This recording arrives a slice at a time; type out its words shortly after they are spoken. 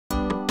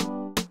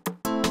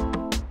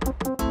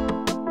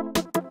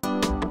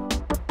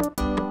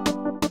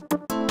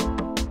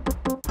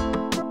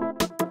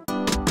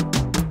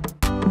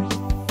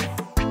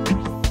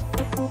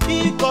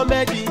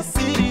comedy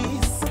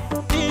series,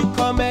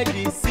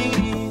 comedy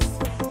series.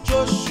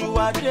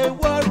 Joshua they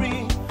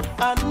worry,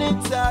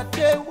 Anita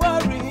they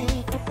worry.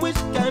 Which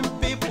can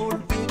people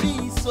be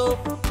this? So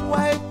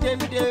why then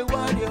they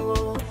worry?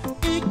 Oh,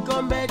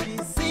 comedy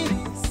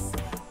series,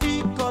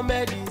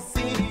 comedy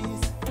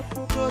series.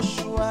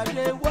 Joshua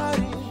they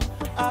worry,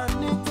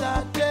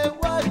 Anita they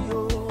worry.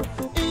 Oh,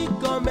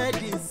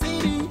 comedy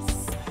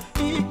series,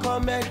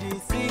 comedy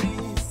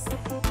series.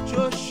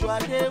 Joshua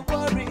they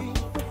worry,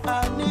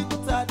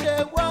 Anita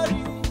they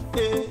worry.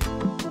 Hey.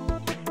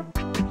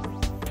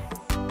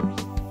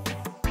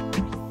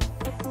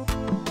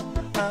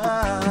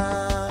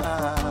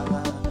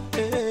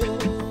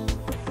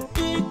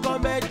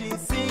 Comedy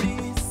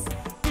series,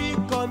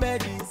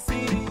 comedy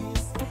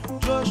series.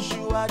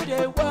 Joshua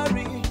they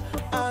worry,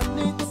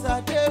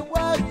 Anita they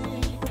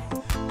worry.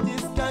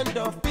 This kind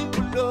of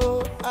people,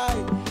 oh,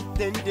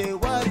 then they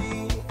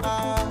worry.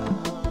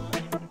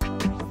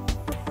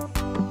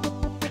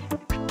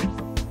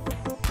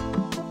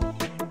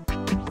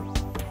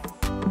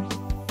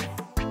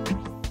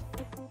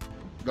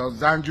 Does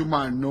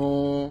Danjuma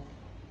know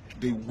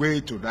the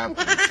way to that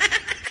place?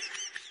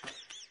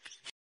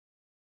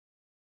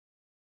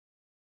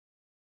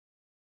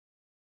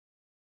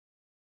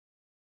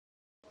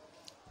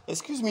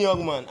 Excuse me,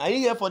 young man. Are you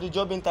here for the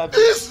job interview?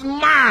 This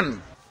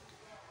man!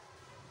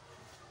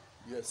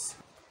 Yes.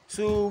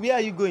 So where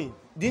are you going?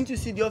 Didn't you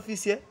see the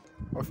office here?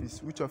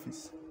 Office? Which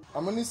office?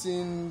 I'm only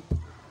seeing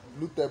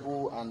blue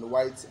table and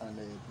white and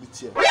blue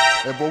chair.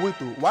 But wait,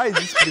 why is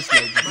this place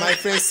like this? My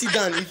friend, sit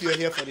down if you're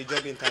here for the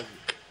job interview.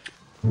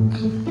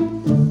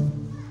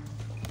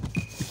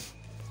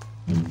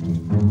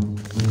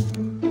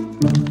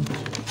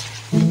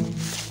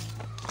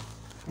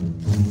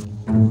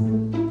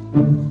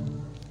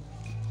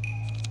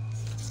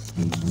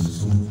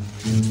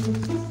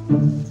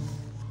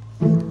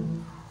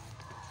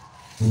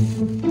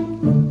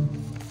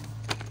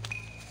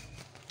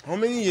 How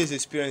many years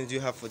experience do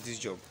you have for this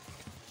job?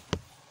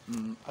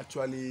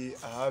 Actually,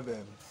 I have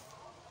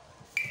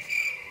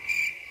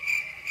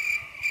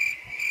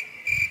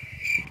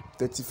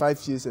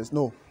 35 years,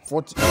 no,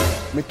 40,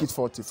 make it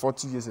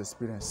 40 years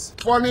experience.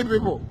 Funny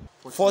people.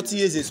 40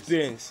 years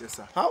experience? Yes,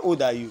 sir. How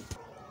old are you?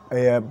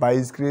 By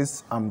His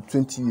grace, I'm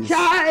 20 years.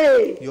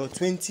 You're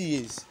 20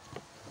 years.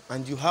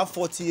 And you have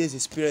 40 years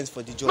experience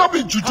for the job. Not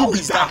be juju How be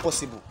is that that.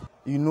 possible?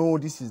 You know,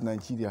 this is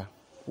Nigeria.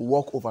 We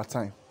work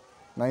overtime,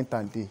 night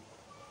and day.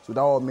 So that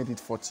all made it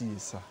 40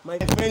 years, sir. My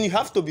friend, you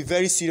have to be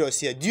very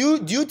serious here. Do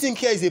you think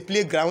here is a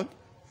playground?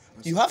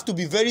 You have to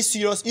be very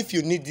serious if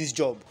you need this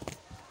job.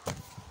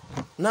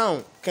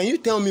 Now, can you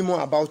tell me more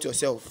about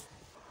yourself?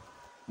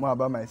 More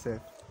about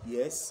myself.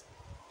 Yes.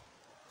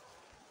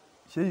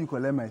 Shall you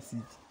collect my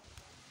seed?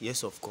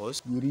 Yes, of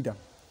course. You read them.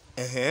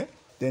 Uh-huh.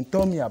 Then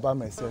tell me about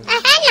myself.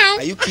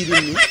 Are you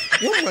kidding me?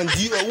 Young man,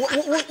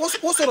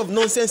 what sort of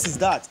nonsense is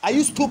that? Are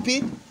you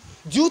stupid?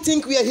 Do you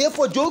think we are here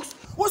for jokes?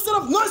 What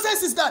sort of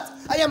nonsense is that?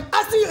 I am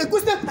asking you a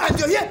question and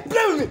you're here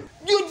playing with me.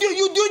 Do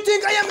you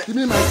think I am... Give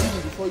me my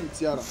CD before you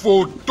tear up.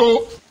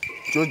 Photo.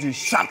 George, you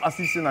sharp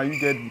assistant and you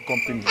get the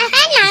company.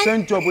 The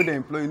same job with the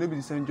employee, maybe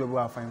the same job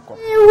where I find cop.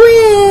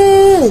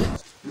 You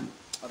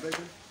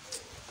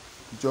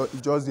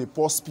just a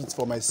poor spit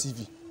for my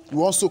CV. You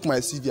won't soak my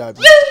CV,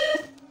 Abby.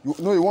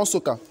 You won't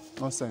soak her.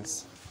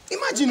 Nonsense.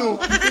 Imagine, oh.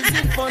 Is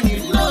it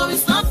funny? No,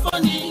 it's not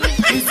funny.